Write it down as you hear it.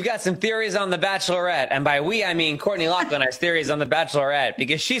We've got some theories on The Bachelorette, and by we, I mean Courtney Lachlan has theories on The Bachelorette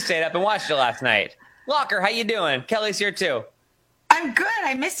because she stayed up and watched it last night. Locker, how you doing? Kelly's here too. I'm good.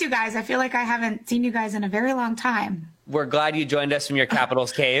 I miss you guys. I feel like I haven't seen you guys in a very long time. We're glad you joined us from your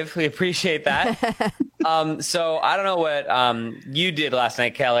Capitals cave. We appreciate that. So I don't know what you did last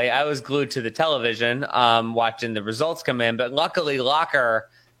night, Kelly. I was glued to the television watching the results come in, but luckily, Locker,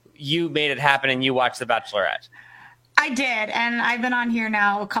 you made it happen and you watched The Bachelorette. I did, and I've been on here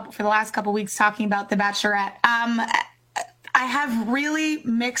now for the last couple weeks talking about The Bachelorette. I have really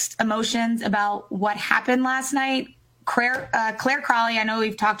mixed emotions about what happened last night. Claire Crawley, I know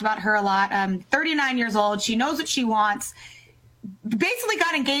we've talked about her a lot. 39 years old. She knows what she wants. Basically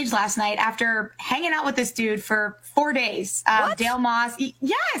got engaged last night after hanging out with this dude for 4 days. Dale Moss.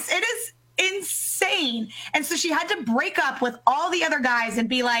 Yes, it is insane. And so she had to break up with all the other guys and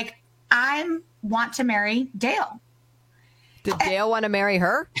be like, I want to marry Dale. Did Dale want to marry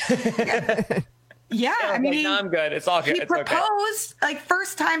her? Yeah, I mean, no, I'm good. It's all good. He it's proposed, okay. like,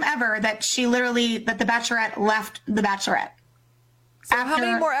 first time ever that The Bachelorette left The Bachelorette. So how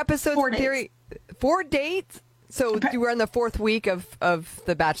many more episodes? 4 days. 4 dates? So you were in the fourth week of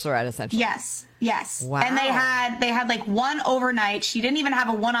The Bachelorette, essentially. Yes. Wow. And they had like one overnight. She didn't even have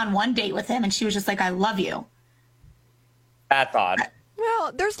a one-on-one date with him, and she was just like, I love you. That's odd.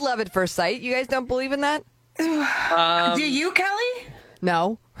 Well, there's love at first sight. You guys don't believe in that? Do you, Kelly?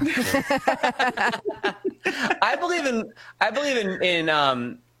 No. I believe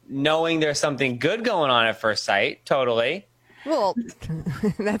in knowing there's something good going on at first sight. Totally. Well,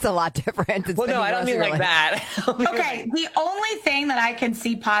 that's a lot different. Well, no, I don't mean like that. Okay, the only thing that I can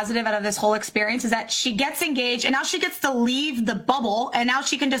see positive out of this whole experience is that she gets engaged, and now she gets to leave the bubble, and now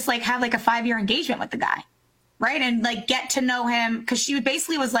she can just like have like a 5-year engagement with the guy, right? And like get to know him, because she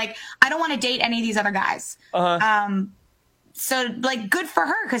basically was like, I don't want to date any of these other guys. So like good for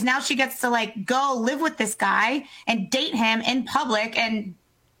her, because now she gets to like go live with this guy and date him in public. And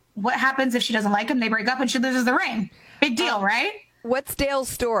what happens if she doesn't like him? They break up and she loses the ring. Big deal, right? What's Dale's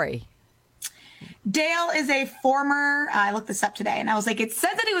story? Dale is a former, I looked this up today, and I was like, it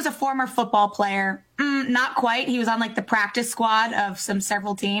says that he was a former football player. Not quite. He was on like the practice squad of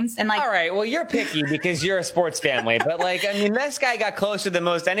several teams. And like, all right, well, you're picky because you're a sports family, but like, I mean, this guy got closer than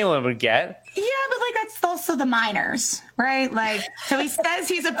most anyone would get. Yeah, but like that's also the minors, right? Like, so he says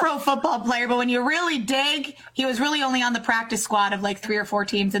he's a pro football player, but when you really dig, he was really only on the practice squad of like 3 or 4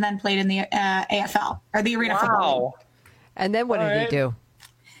 teams, and then played in the AFL or the Arena Football League. And then what did he do?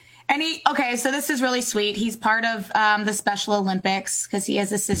 And so this is really sweet. He's part of the Special Olympics because he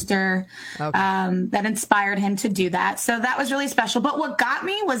has a sister that inspired him to do that. So that was really special. But what got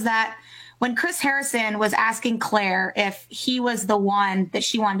me was that when Chris Harrison was asking Claire if he was the one that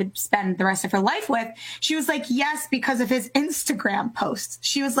she wanted to spend the rest of her life with, she was like, yes, because of his Instagram posts.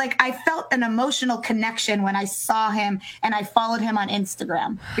 She was like, I felt an emotional connection when I saw him, and I followed him on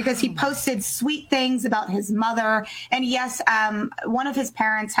Instagram because he posted sweet things about his mother. And yes, one of his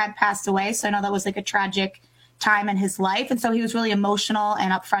parents had passed away. So I know that was like a tragic time in his life. And so he was really emotional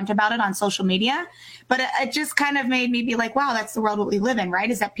and upfront about it on social media. But it just kind of made me be like, wow, that's the world that we live in, right?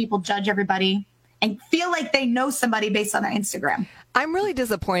 Is that people judge everybody and feel like they know somebody based on their Instagram. I'm really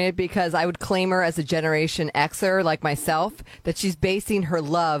disappointed because I would claim her as a Generation Xer like myself, that she's basing her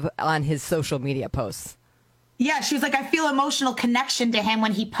love on his social media posts. Yeah, she was like, I feel emotional connection to him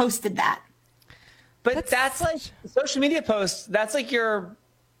when he posted that. But that's like social media posts. That's like your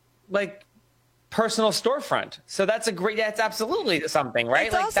personal storefront. So that's absolutely something, right?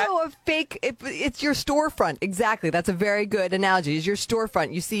 It's also a fake, it's your storefront. Exactly. That's a very good analogy. It's your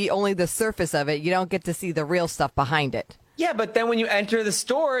storefront. You see only the surface of it. You don't get to see the real stuff behind it. Yeah, but then when you enter the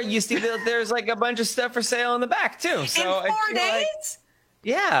store, you see that there's like a bunch of stuff for sale in the back too. So in 4 days?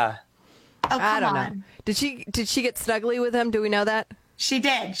 Yeah. Oh, come I don't on. know. Did she get snuggly with him? Do we know that? She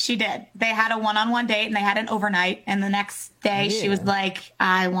did. They had a one-on-one date, and they had an overnight. And the next day, she was like,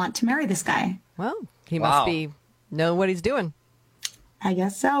 I want to marry this guy. Well, he must be know what he's doing. I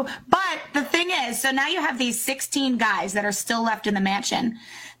guess so. But the thing is, so now you have these 16 guys that are still left in the mansion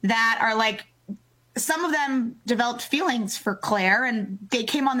that are like, some of them developed feelings for Claire, and they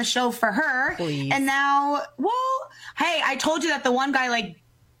came on the show for her. Please. And now, well, hey, I told you that the one guy like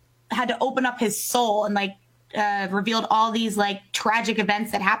had to open up his soul and like revealed all these like tragic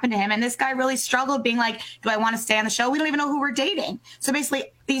events that happened to him. And this guy really struggled being like, do I want to stay on the show? We don't even know who we're dating. So basically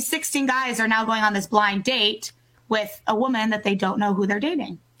these 16 guys are now going on this blind date with a woman that they don't know who they're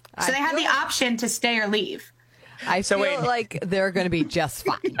dating. So they have the option to stay or leave. I So feel wait. like they're going to be just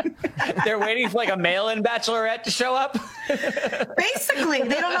fine. They're waiting for like a mail-in bachelorette to show up. Basically,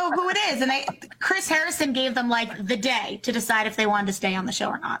 they don't know who it is, and Chris Harrison gave them like the day to decide if they wanted to stay on the show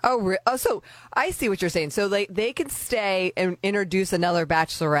or not. Oh, so I see what you're saying. So they can stay and introduce another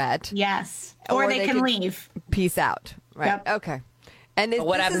bachelorette. Yes, or they can leave. Peace out. Right. Yep. Okay. And But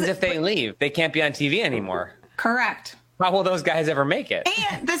what happens if they leave? They can't be on TV anymore. Correct. How will those guys ever make it?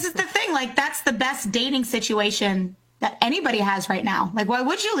 And this is the thing, like that's the best dating situation that anybody has right now. Like, why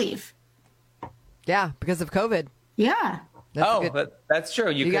would you leave? Yeah, because of COVID. Yeah. That's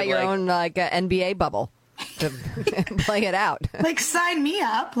true. You got your own NBA bubble to play it out. Like, sign me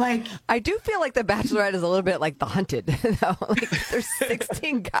up. Like, I do feel like The Bachelorette is a little bit like The Hunted. Though. Like, there's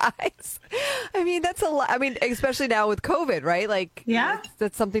 16 guys. I mean, that's a lot. I mean, especially now with COVID, right? Like, Yeah.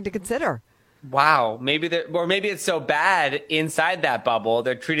 that's something to consider. Wow, maybe it's so bad inside that bubble.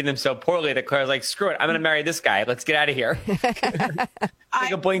 They're treating them so poorly that Claire's like, screw it, I'm going to marry this guy. Let's get out of here.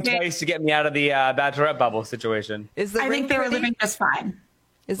 Like a blink twice to get me out of the Bachelorette bubble situation. Is the I ring think they were pretty? living just fine.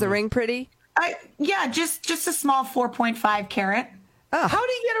 Is the ring pretty? Yeah, just a small 4.5 carat. How did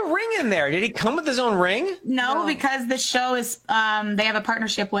he get a ring in there? Did he come with his own ring? No, because the show is they have a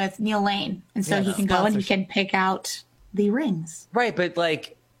partnership with Neil Lane, and so he can go and he can pick out the rings. Right, but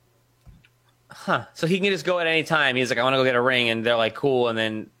like, so he can just go at any time. He's like, I want to go get a ring, and they're like, cool, and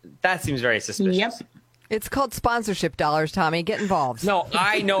then that seems very suspicious. Yep. It's called sponsorship dollars, Tommy. Get involved. No,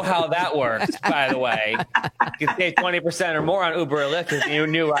 I know how that works, by the way. You can save 20% or more on Uber or Lyft with the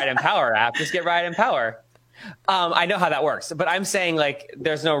new Ride and Power app. Just get Ride and Power. I know how that works, but I'm saying like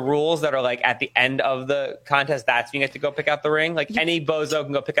there's no rules that are like at the end of the contest. That's when you get to go pick out the ring. Like any bozo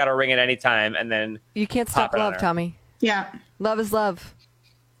can go pick out a ring at any time, and then You can't stop Pop it on love, her. Tommy. Yeah. Love is love.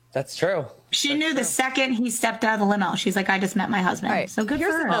 that's true. She knew the second he stepped out of the limo. She's like, I just met my husband. All right. So good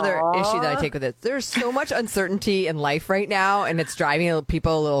Here's for her. another issue that I take with it. There's so much uncertainty in life right now, and it's driving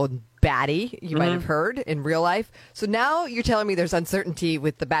people a little batty. You might have heard in real life. So now you're telling me there's uncertainty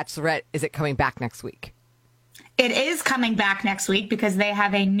with The Bachelorette. Is it coming back next week? It is coming back next week because they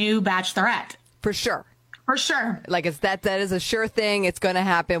have a new bachelorette. For sure. For sure. Like it's that is a sure thing. It's going to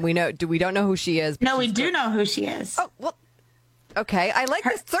happen. We don't know who she is. No, we do know who she is. Oh, well, okay. I like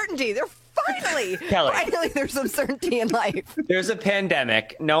this certainty. They're finally there's some certainty in life. There's a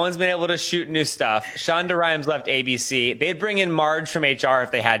pandemic. No one's been able to shoot new stuff. Shonda Rhimes left ABC. They'd bring in Marge from HR if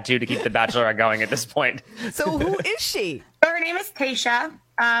they had to keep The Bachelorette going at this point. So who is she? Her name is Tasha.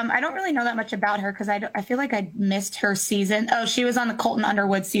 I don't really know that much about her because I feel like I missed her season. Oh, she was on the Colton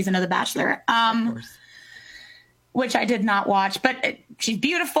Underwood season of The Bachelor, which I did not watch. But she's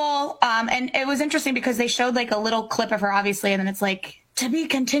beautiful, and it was interesting because they showed like a little clip of her, obviously, and then it's like to be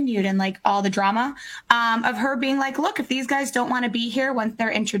continued and like all the drama of her being like, look, if these guys don't want to be here once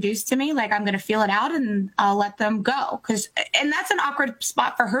they're introduced to me, like I'm going to feel it out and I'll let them go. And that's an awkward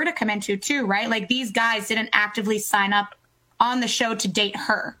spot for her to come into too, right? Like these guys didn't actively sign up on the show to date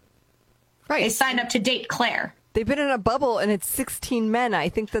her. Right. They signed up to date Claire. They've been in a bubble and it's 16 men. I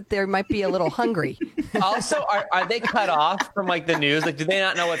think that they might be a little hungry. Also, are they cut off from like the news? Like, do they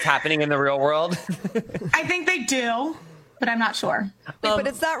not know what's happening in the real world? I think they do, but I'm not sure. But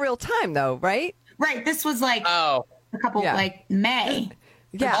it's not real time though, right? Right. This was like Oh, a couple, Yeah. like May.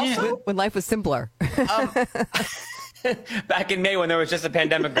 Yeah. June. When life was simpler. back in May when there was just a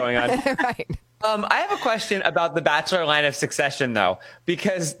pandemic going on. Right. I have a question about the Bachelor line of succession, though,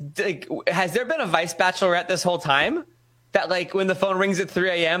 because like, has there been a vice bachelorette this whole time? That like when the phone rings at 3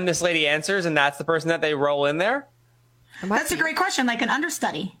 a.m., this lady answers, and that's the person that they roll in there. That's a great question. Like an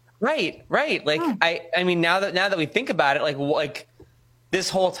understudy. Right. Like I mean, now that we think about it, like this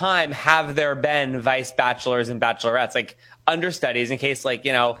whole time, have there been vice bachelors and bachelorettes, like understudies, in case like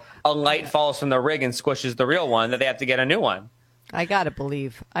a light falls from the rig and squishes the real one, that they have to get a new one. I gotta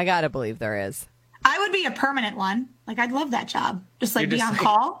believe there is. I would be a permanent one. Like I'd love that job. Just like You're be just on like-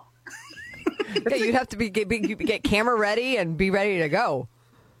 call. Yeah, you'd have to get camera ready and be ready to go.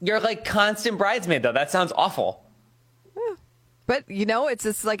 You're like constant bridesmaid, though. That sounds awful. But it's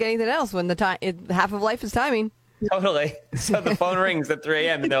just like anything else. When half of life is timing. Totally. So the phone rings at 3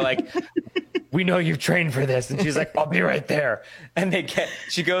 a.m. and they're like, "We know you've trained for this," and she's like, "I'll be right there." And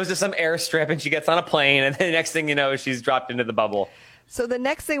she goes to some airstrip and she gets on a plane, and then the next thing you know, she's dropped into the bubble. So the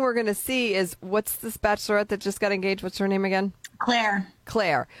next thing we're going to see is what's this bachelorette that just got engaged? What's her name again?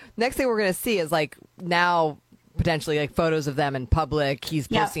 Claire. Next thing we're going to see is like now potentially like photos of them in public. He's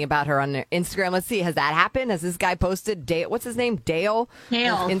posting about her on Instagram. Let's see. Has that happened? Has this guy posted what's his name? Dale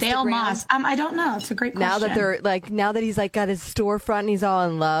Dale Moss. I don't know. It's a great question. Now that he's like got his storefront and he's all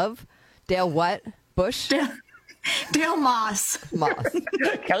in love. Dale what? Bush? Dale Moss. Moss.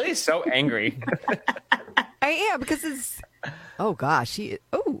 Kelly's so angry. I am because it's. Oh gosh, he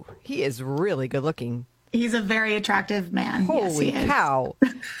is really good looking. He's a very attractive man. Holy yes, he is. cow!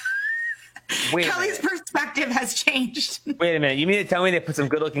 Wait a Kelly's perspective has changed. Wait a minute. You mean to tell me they put some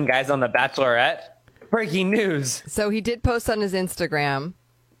good-looking guys on The Bachelorette? Breaking news. So he did post on his Instagram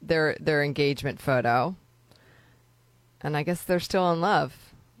their engagement photo, and I guess they're still in love.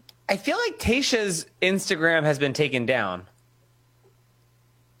 I feel like Tayshia's Instagram has been taken down.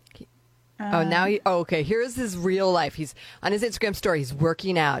 Okay. Here's his real life. He's on his Instagram story. He's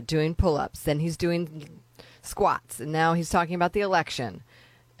working out, doing pull-ups. Then he's doing squats, and now he's talking about the election.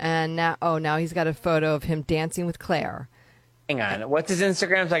 And now he's got a photo of him dancing with Claire. Hang on. What's his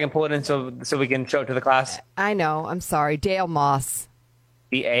Instagram so I can pull it in so we can show it to the class? I know. I'm sorry, Dale Moss.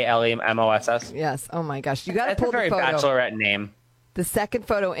 DALEMOSS. Yes. Oh my gosh, you got to That's pull a very the photo. Bachelorette name. The second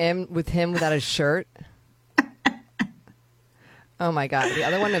photo with him without his shirt. Oh my god, the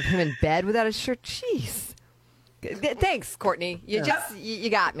other one of him in bed without his shirt. Jeez. Thanks, Courtney. You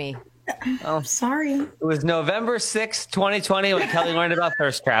got me. Oh, sorry. It was November 6th, 2020 when Kelly learned about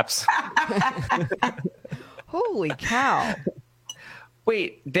thirst traps. Holy cow.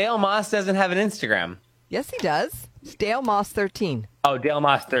 Wait, Dale Moss doesn't have an Instagram. Yes, he does. It's Dale Moss 13. Oh, Dale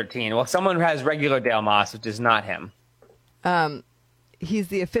Moss 13. Well, someone who has regular Dale Moss, which is not him. He's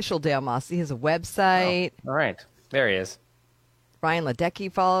the official Dale Moss. He has a website. All right. There he is. Ryan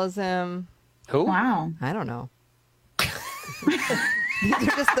Ledecky follows him. Who? Wow. I don't know. These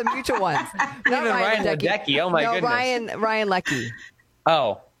are just the mutual ones. Not Even Ryan Ledecky. Oh, my goodness. Ryan Lecky.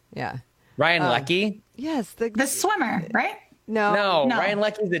 Oh. Yeah. Ryan Lecky? Yes. The swimmer, right? No. Ryan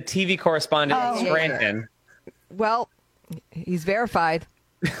Lecky's the TV correspondent in Scranton. Well, he's verified.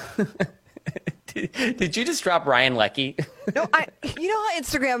 Did you just drop Ryan Lecky? No, you know how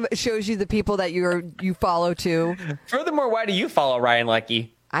Instagram shows you the people that you follow too? Furthermore, why do you follow Ryan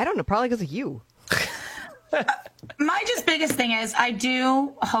Lecky? I don't know. Probably because of you. My just biggest thing is I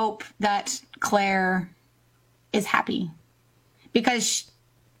do hope that Claire is happy because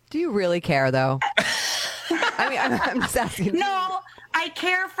do you really care though? I mean, I'm just asking. No, I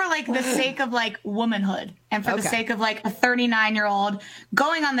care for like the sake of like womanhood and for the sake of like a 39-year-old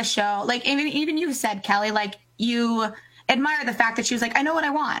going on the show. Like even you said, Kelly, like you admire the fact that she was like, I know what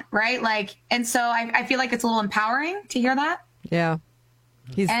I want, right? Like, and so I feel like it's a little empowering to hear that. Yeah.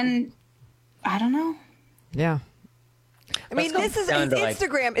 And I don't know. Yeah. I mean, his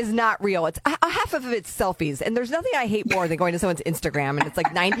Instagram is not real. It's half of it's selfies, and there's nothing I hate more than going to someone's Instagram and it's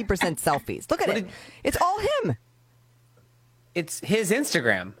like 90% selfies. Look at it; it's all him. It's his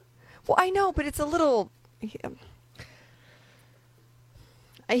Instagram. Well, I know, but it's a little. He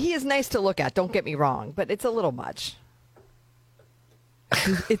is nice to look at. Don't get me wrong, but it's a little much.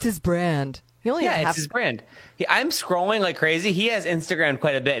 It's his brand. It's his brand. I'm scrolling like crazy. He has Instagram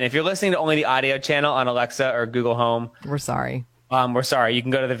quite a bit. And if you're listening to only the audio channel on Alexa or Google Home, we're sorry. We're sorry. You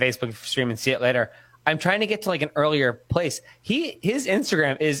can go to the Facebook stream and see it later. I'm trying to get to like an earlier place. His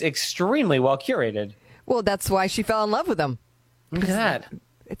Instagram is extremely well curated. Well, that's why she fell in love with him. Look at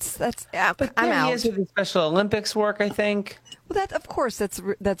that. But I'm out. He is with the Special Olympics work, I think. Well, of course, that's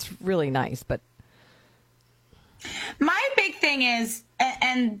really nice, but. My big thing is,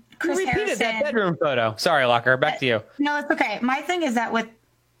 and Chris you repeated Harrison, that bedroom photo. Sorry, Locker. Back to you. No, it's okay. My thing is that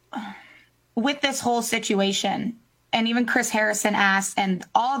with this whole situation, and even Chris Harrison asked, and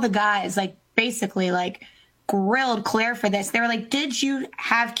all the guys like basically like grilled Claire for this. They were like, "Did you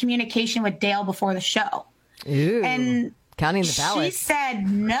have communication with Dale before the show?" Ooh, and counting the ballots. She said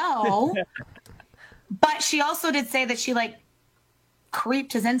no, but she also did say that she like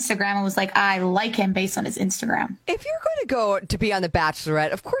creeped his Instagram and was like, I like him based on his Instagram. If you're going to go to be on The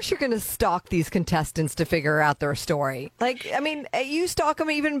Bachelorette, of course you're going to stalk these contestants to figure out their story. Like, I mean, you stalk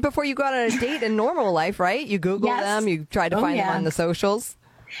them even before you go out on a date in normal life, right? You Google them, you try to find them on the socials.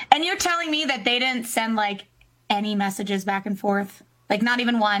 And you're telling me that they didn't send like any messages back and forth? Like not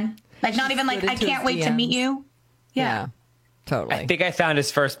even one? Like not even like, I can't wait to meet you? Yeah, totally. I think I found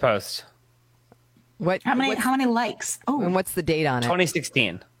his first post. How many likes? Oh, and what's the date on it?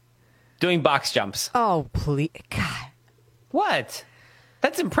 2016. Doing box jumps. Oh, please, God! What?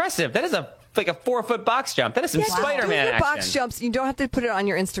 That's impressive. That is like a 4-foot box jump. That is some Spider-Man action. Box jumps. You don't have to put it on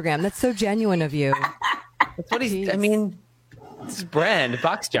your Instagram. That's so genuine of you. That's what he's. I mean, this is brand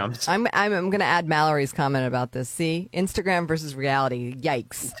box jumps. I'm going to add Mallory's comment about this. See, Instagram versus reality.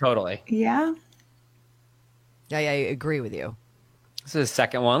 Yikes. Totally. Yeah. Yeah, I agree with you. This is the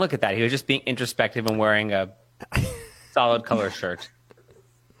second one. Look at that. He was just being introspective and wearing a solid color shirt.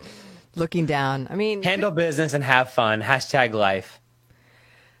 Looking down. I mean, handle business and have fun. #life.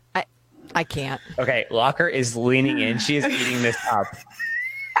 I can't. Okay, Locker is leaning in. She is eating this up.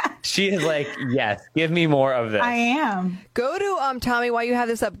 She is like, yes, give me more of this. I am. Go to Tommy, while you have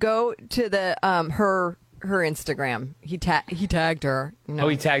this up, go to the her Instagram. He tagged her. You know. Oh,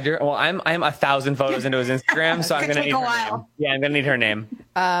 he tagged her. Well, I'm 1,000 photos into his Instagram, so I'm Could gonna take need a her while. name. Yeah, I'm gonna need her name.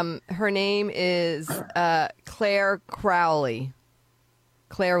 Her name is Claire Crowley.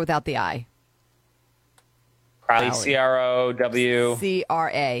 Claire without the I. Crowley, CROW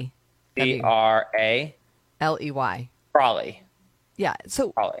CRA. CRA. LEY. Crawley. Yeah.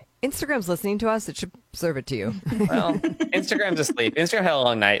 So Crawley. Instagram's listening to us. It should serve it to you. Well, Instagram's asleep. Instagram had a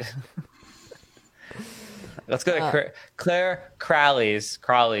long night. Let's go to Claire Crowley's.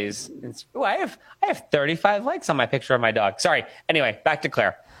 Ooh, I have 35 likes on my picture of my dog. Sorry. Anyway, back to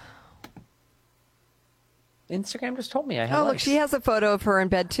Claire. Instagram just told me I had Oh, look, likes. she has a photo of her in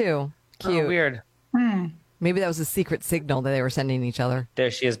bed too. Cute. Oh, weird. Maybe that was a secret signal that they were sending each other. There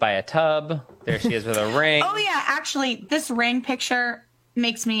she is by a tub. There she is with a ring. Oh yeah, actually, this ring picture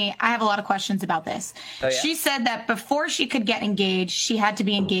makes me. I have a lot of questions about this. Oh, yeah? She said that before she could get engaged, she had to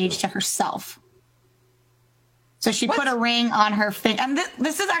be engaged to herself. So she put a ring on her finger. And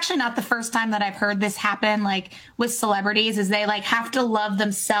this is actually not the first time that I've heard this happen, like with celebrities, is they like have to love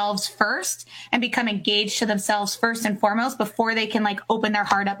themselves first and become engaged to themselves first and foremost before they can like open their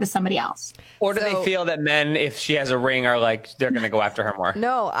heart up to somebody else. Or do they feel that men, if she has a ring, are like, they're going to go after her more?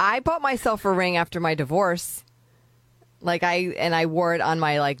 No, I bought myself a ring after my divorce. I wore it on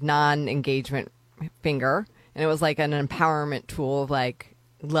my like non-engagement finger, and it was like an empowerment tool of like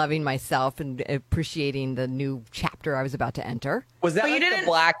loving myself and appreciating the new chapter I was about to enter. Was that But you like the didn't-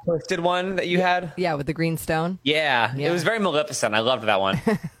 black twisted one that you had? Yeah, with the green stone. Yeah. Yeah. It was very Maleficent. I loved that one.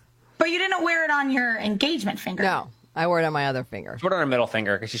 But you didn't wear it on your engagement finger. No, I wore it on my other finger. Put it on her middle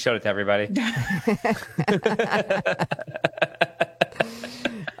finger because she showed it to everybody.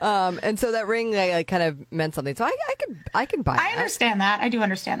 And so that ring like kind of meant something. So I could buy I it. understand that. I do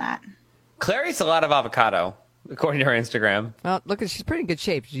understand that. Claire eats a lot of avocado, according to her Instagram. Well, look, she's pretty in good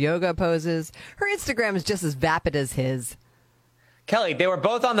shape. Yoga poses. Her Instagram is just as vapid as his. Kelly, they were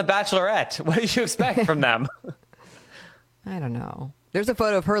both on The Bachelorette. What did you expect from them? I don't know. There's a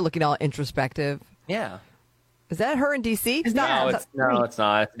photo of her looking all introspective. Yeah. Is that her in D.C.? Is that- No, it's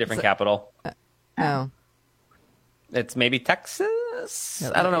not. It's a different capital. Oh. It's maybe Texas?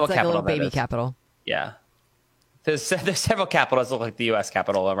 I don't know It's what like capital a little that baby is. capital. Yeah. There's several capitals that look like the U.S.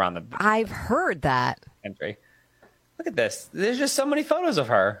 capital around the I've heard that. country. Look at this. There's just so many photos of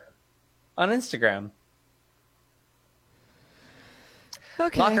her on Instagram.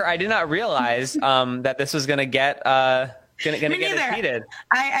 Okay. Locker, I did not realize that this was going to get Me get neither. heated.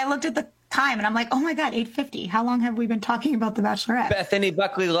 I looked at the time and I'm like, oh my God, 8:50. How long have we been talking about The Bachelorette? Bethany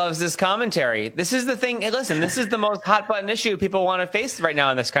Buckley loves this commentary. This is the thing. Hey, listen, this is the most hot button issue people want to face right now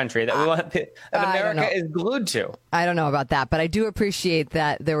in this country that we want that I don't know. America is glued to. I don't know about that, but I do appreciate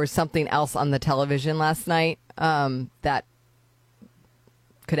that there was something else on the television last night that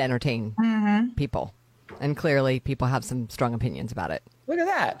could entertain people. And clearly people have some strong opinions about it. Look at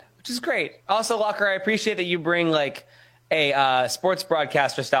that, which is great. Also, Locker, I appreciate that you bring like a sports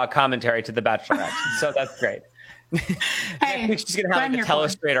broadcaster style commentary to The Bachelorette. So that's great. Hey, Next week she's gonna have I'm like a here for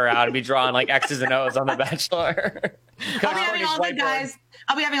it. telestrator out and be drawing like X's and O's on The Bachelor. I'll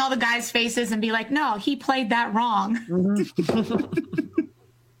be having all the guys' faces and be like, no, he played that wrong.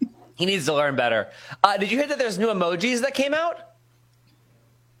 He needs to learn better. Did you hear that there's new emojis that came out?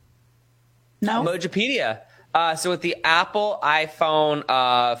 No. Emojipedia. So with the Apple iPhone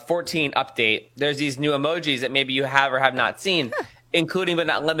 14 update, there's these new emojis that maybe you have or have not seen, including but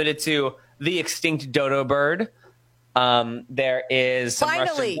not limited to the extinct dodo bird. There is some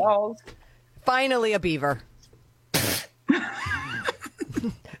Finally. Russian dolls. Finally, a beaver.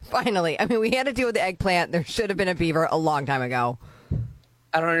 Finally. I mean, we had to deal with the eggplant. There should have been a beaver a long time ago.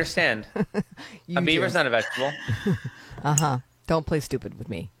 I don't understand. A beaver's not a vegetable. Don't play stupid with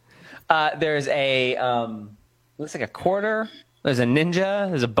me. There's a looks like a quarter. There's a ninja.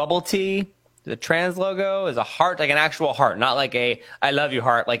 There's a bubble tea. There's a trans logo. There's a heart, like an actual heart, not like a "I love you"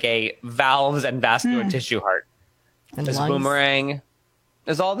 heart, like a valves and vascular tissue heart. And There's a lungs. boomerang.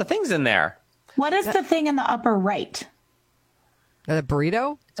 There's all the things in there. What is the thing in the upper right? A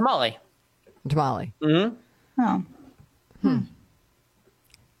burrito? Tamale. Tamale. Oh.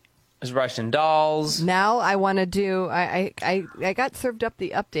 There's Russian dolls. Now I want to do. I got served up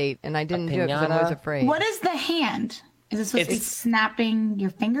the update and I didn't do it because I'm always piñata. afraid. What is the hand? Is it supposed to be It's- snapping your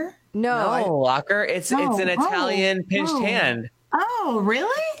finger? No, No, Locker. It's an Italian pinched hand. Oh,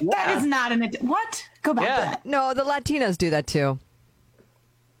 really? Yeah. That is not an. What? Go back Yeah. to that. no. The Latinos do that too.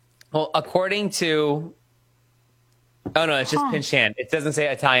 Well, according to. Oh no, it's just pinched hand. It doesn't say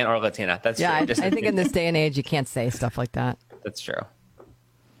Italian or Latina. That's Yeah, true. I It just says think in pinched this day and age you can't say stuff like that. That's true.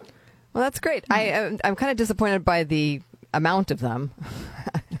 Well, that's great. I'm kind of disappointed by the amount of them.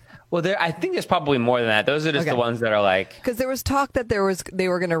 Well, I think there's probably more than that. Those are just the ones that are like... Because there was talk that they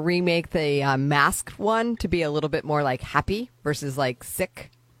were going to remake the mask one to be a little bit more like happy versus like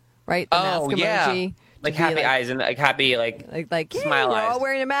sick, right? The mask emoji. Like happy eyes and like happy like smile we're eyes. all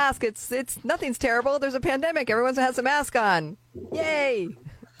wearing a mask. It's nothing's terrible. There's a pandemic. Everyone has a mask on. Yay!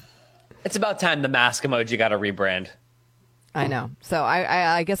 It's about time the mask emoji got a rebrand. I know. So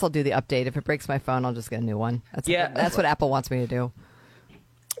I guess I'll do the update. If it breaks my phone, I'll just get a new one. That's what Apple wants me to do.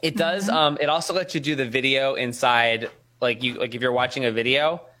 It does. It also lets you do the video inside. Like if you're watching a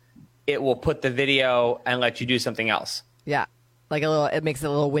video, it will put the video and let you do something else. Yeah, like it makes it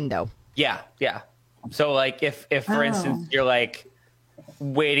a little window. Yeah. So like if for instance you're like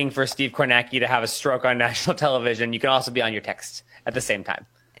waiting for Steve Kornacki to have a stroke on national television, you can also be on your text at the same time.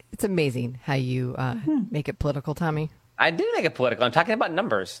 It's amazing how you make it political, Tommy. I didn't make it political. I'm talking about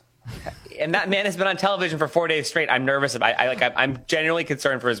numbers. And that man has been on television for 4 days straight. I'm nervous about. I'm genuinely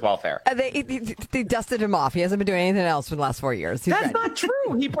concerned for his welfare. They dusted him off. He hasn't been doing anything else for the last 4 years. That's not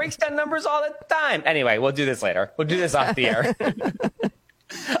true. He breaks down numbers all the time. Anyway, we'll do this later. We'll do this off the air.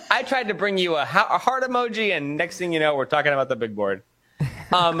 I tried to bring you a heart emoji, and next thing you know, we're talking about the big board.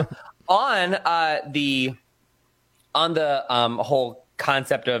 On the whole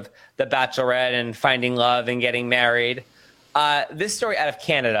concept of the Bachelorette and finding love and getting married. This story out of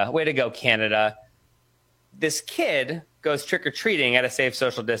Canada. Way to go, Canada. This kid goes trick-or-treating at a safe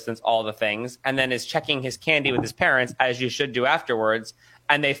social distance, all the things, and then is checking his candy with his parents, as you should do afterwards,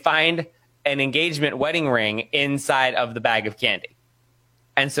 and they find an engagement wedding ring inside of the bag of candy.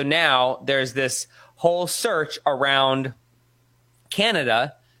 And so now there's this whole search around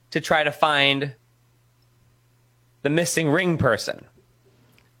Canada to try to find the missing ring person.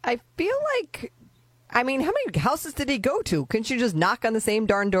 I feel like... I mean, how many houses did he go to? Couldn't you just knock on the same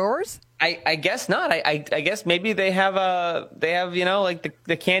darn doors? I guess not. I guess maybe they have like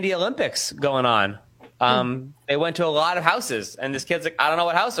the Candy Olympics going on. They went to a lot of houses, and this kid's like, I don't know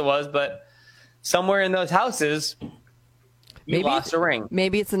what house it was, but somewhere in those houses, you lost a ring.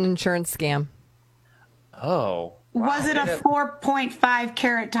 Maybe it's an insurance scam. Oh. Wow. Was it a 4.5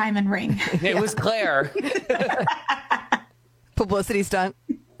 carat diamond ring? It was Claire. Publicity stunt.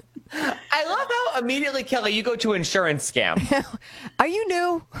 I love how immediately, Kelly, you go to insurance scam. Are you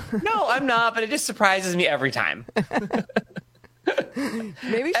new? No, I'm not, but it just surprises me every time.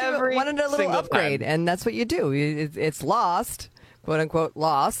 Maybe she wanted a little upgrade, and that's what you do. It's lost, quote unquote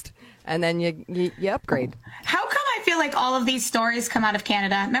lost, and then you upgrade. How come I feel like all of these stories come out of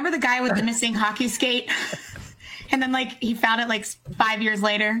Canada? Remember the guy with the missing hockey skate? And then he found it 5 years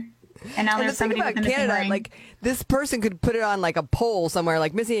later. And now there's somebody with a missing ring. Like this person could put it on a pole somewhere,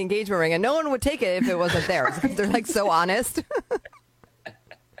 like missing engagement ring, and no one would take it if it wasn't theirs. They're so honest.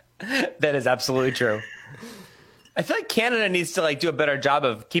 That is absolutely true. I feel like Canada needs to do a better job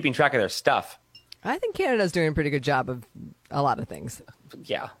of keeping track of their stuff. I think Canada's doing a pretty good job of a lot of things.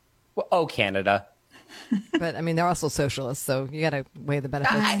 Yeah. Well, Canada. But I mean, they're also socialists, so you got to weigh the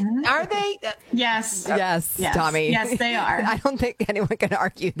benefits. Are they? Yes. Yes, Tommy. Yes, they are. I don't think anyone can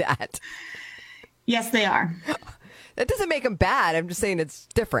argue that. Yes, they are. That doesn't make them bad. I'm just saying it's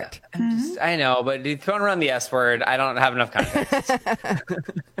different. I know, but throwing around the S word, I don't have enough context.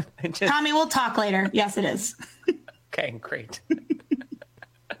 Tommy, we'll talk later. Yes, it is. Okay, great.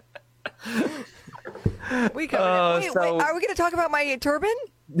 Are we going to talk about my turban?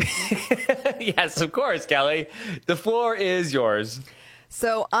 Yes, of course, Kelly. The floor is yours.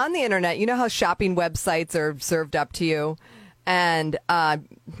 So on the internet, you know how shopping websites are served up to you? And a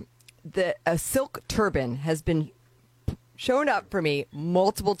silk turban has been shown up for me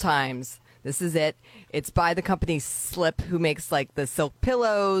multiple times. This is it. It's by the company Slip, who makes the silk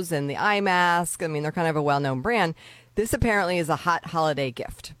pillows and the eye mask. I mean, they're kind of a well-known brand. This apparently is a hot holiday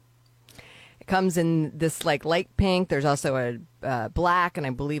gift. It comes in this light pink. There's also a black and I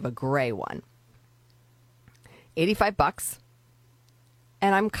believe a gray one. $85.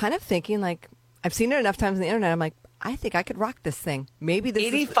 And I'm kind of thinking I've seen it enough times on the internet. I'm like, I think I could rock this thing. Maybe this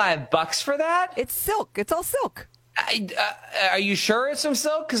 $85 for that? It's silk. It's all silk. Are you sure it's from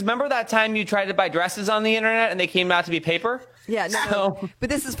silk? Because remember that time you tried to buy dresses on the internet and they came out to be paper? Yeah, no. But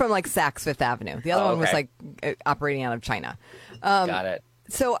this is from Saks Fifth Avenue. The other one was operating out of China. Got it.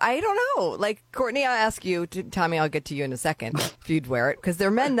 So I don't know. Courtney, I'll ask you. Tommy, I'll get to you in a second if you'd wear it, because there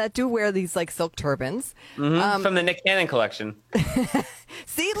are men that do wear these silk turbans. Mm-hmm. From the Nick Cannon collection.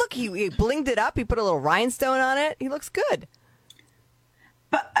 See, look, he blinged it up. He put a little rhinestone on it. He looks good.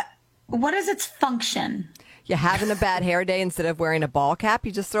 But what is its function? You having a bad hair day, instead of wearing a ball cap,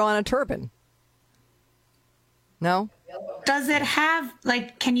 you just throw on a turban. No? Does it have,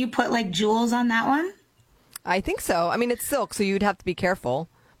 like, can you put, like, jewels on that one? I think so. I mean, it's silk, so you'd have to be careful.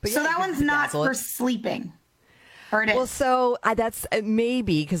 But So yeah, that you can one's not dazzle for it. sleeping. Or it is. Well, so that's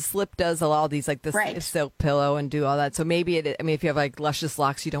maybe because Slip does all these like this Right. silk pillow and do all that. So maybe I mean, if you have like luscious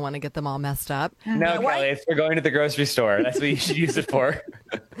locks, you don't want to get them all messed up. No, Kelly, it's for going to the grocery store. That's what you should use it for.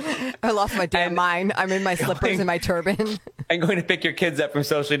 I lost my damn And- mind. I'm in my slippers and my turban. I'm going to pick your kids up from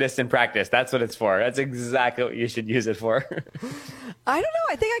socially distant practice. That's what it's for. That's exactly what you should use it for. I don't know.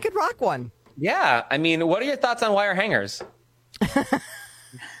 I think I could rock one. Yeah. I mean, what are your thoughts on wire hangers?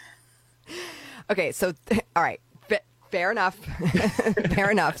 Okay, so all right. Fair enough.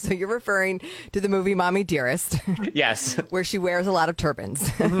 Fair enough. So you're referring to the movie Mommy Dearest, Yes. where she wears a lot of turbans.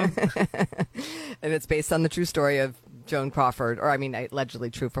 And it's based on the true story of Joan Crawford, or I mean, allegedly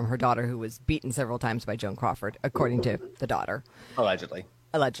true from her daughter, who was beaten several times by Joan Crawford, according to the daughter. Allegedly.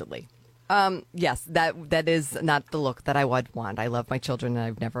 Allegedly. Yes, that is not the look that I would want. I love my children, and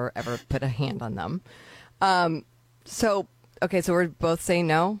I've never, ever put a hand on them. So we're both saying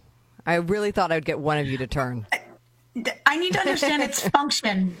no? I really thought I'd get one of you to turn. I need to understand its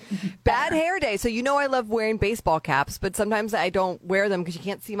function. Bad hair day. So you know I love wearing baseball caps, but sometimes I don't wear them because you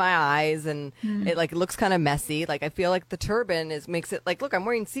can't see my eyes, and it looks kind of messy. Like I feel like the turban makes it like, look, I'm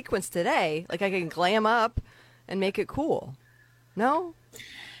wearing sequins today. Like I can glam up and make it cool. No?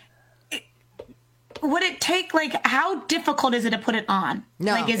 Would it take, like, how difficult is it to put it on?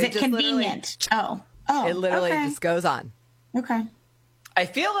 No, Like, is it it just convenient? Oh, It literally okay. just goes on. Okay. I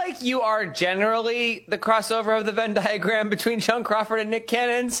feel like you are generally the crossover of the Venn diagram between Joan Crawford and Nick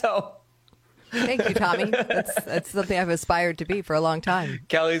Cannon. So Thank you, Tommy. That's something I've aspired to be for a long time.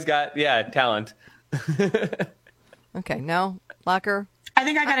 Kelly's got, talent. Okay, no? Locker? I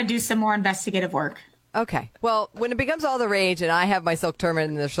think I got to do some more investigative work. Okay. Well, when it becomes all the rage and I have my silk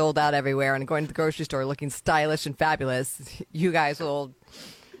turban and they're sold out everywhere and going to the grocery store looking stylish and fabulous, you guys will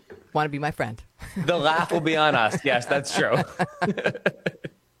want to be my friend. The laugh will be on us. Yes, that's true.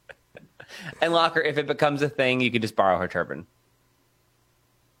 And Locker, if it becomes a thing, you could just borrow her turban.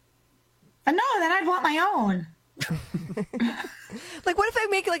 But no, then I'd want my own. Like, what if I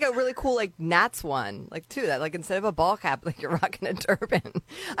make like a really cool like Nats one, like too that like instead of a ball cap, like you're rocking a turban.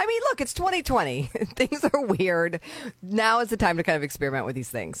 I mean, look, it's 2020. Things are weird. Now is the time to kind of experiment with these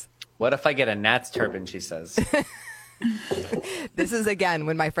things. What if I get a Nats turban, she says. This is again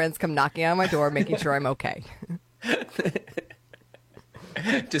when my friends come knocking on my door, making sure I'm okay.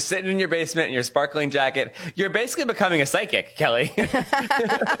 Just sitting in your basement in your sparkling jacket. You're basically becoming a psychic, Kelly.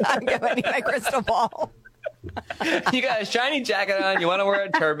 I'm giving my crystal ball. You got a shiny jacket on. You want to wear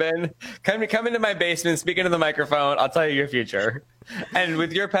a turban. Come into my basement, speak into the microphone. I'll tell you your future. And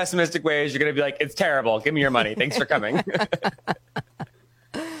with your pessimistic ways, you're going to be like, it's terrible. Give me your money. Thanks for coming.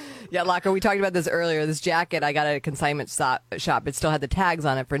 Yeah, Locker, we talked about this earlier. This jacket I got at a consignment shop. It still had the tags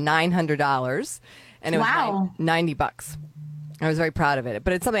on it for $900, and it was Wow. $90. I was very proud of it,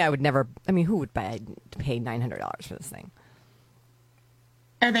 but it's something I would never. I mean, who would pay $900 for this thing?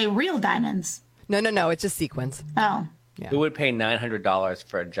 Are they real diamonds? No. It's just sequins. Oh. Yeah. Who would pay $900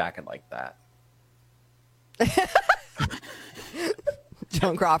 for a jacket like that?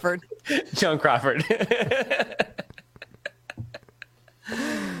 Joan Crawford. Joan Crawford.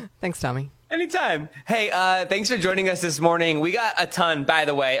 Thanks, Tommy. Anytime. Hey, thanks for joining us this morning. We got a ton, by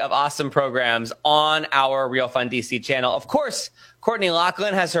the way, of awesome programs on our Real Fun DC channel. Of course, Courtney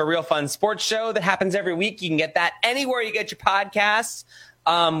Lachlan has her Real Fun sports show that happens every week. You can get that anywhere you get your podcasts.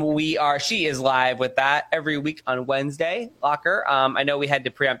 She is live with that every week on Wednesday, Locker. I know we had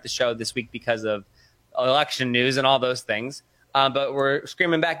to preempt the show this week because of election news and all those things. But we're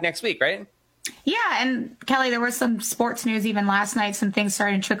screaming back next week, right? Yeah, and Kelly, there was some sports news even last night. Some things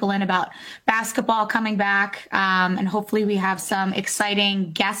starting to trickle in about basketball coming back, and hopefully we have some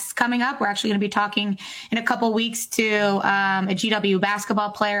exciting guests coming up. We're actually going to be talking in a couple weeks to a GW basketball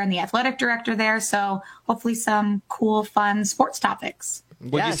player and the athletic director there. So hopefully some cool, fun sports topics.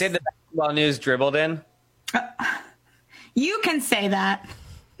 Would you Yes. say the basketball news dribbled in? You can say that.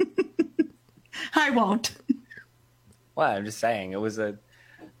 I won't. Well, I'm just saying it was a.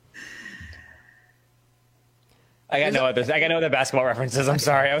 I got no other basketball references. I'm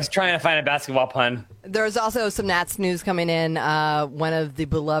sorry. I was trying to find a basketball pun. There's also some Nats news coming in. One of the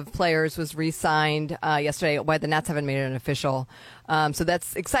beloved players was re-signed yesterday. Why the Nats haven't made it an official. So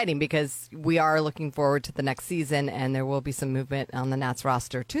that's exciting because we are looking forward to the next season, and there will be some movement on the Nats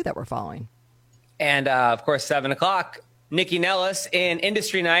roster, too, that we're following. And, of course, 7 o'clock, Nikki Nellis in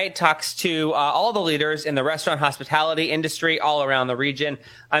Industry Night talks to all the leaders in the restaurant hospitality industry all around the region.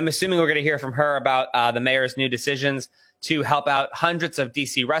 I'm assuming we're going to hear from her about the mayor's new decisions to help out hundreds of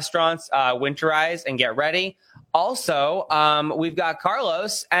DC restaurants winterize and get ready. Also, we've got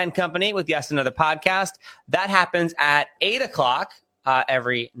Carlos and company with Yes Another Podcast. That happens at 8 o'clock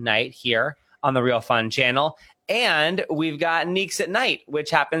every night here on the Real Fun channel. And we've got Neeks at Night, which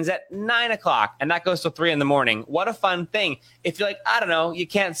happens at 9 o'clock. And that goes till 3 in the morning. What a fun thing. If you're like, I don't know, you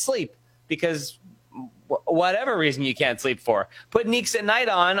can't sleep because whatever reason you can't sleep for, put Neeks at Night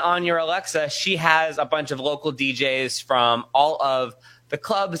on your Alexa. She has a bunch of local DJs from all of the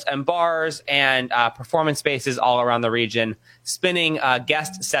clubs and bars and performance spaces all around the region, spinning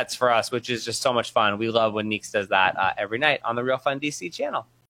guest sets for us, which is just so much fun. We love when Neeks does that every night on the Real Fun DC channel.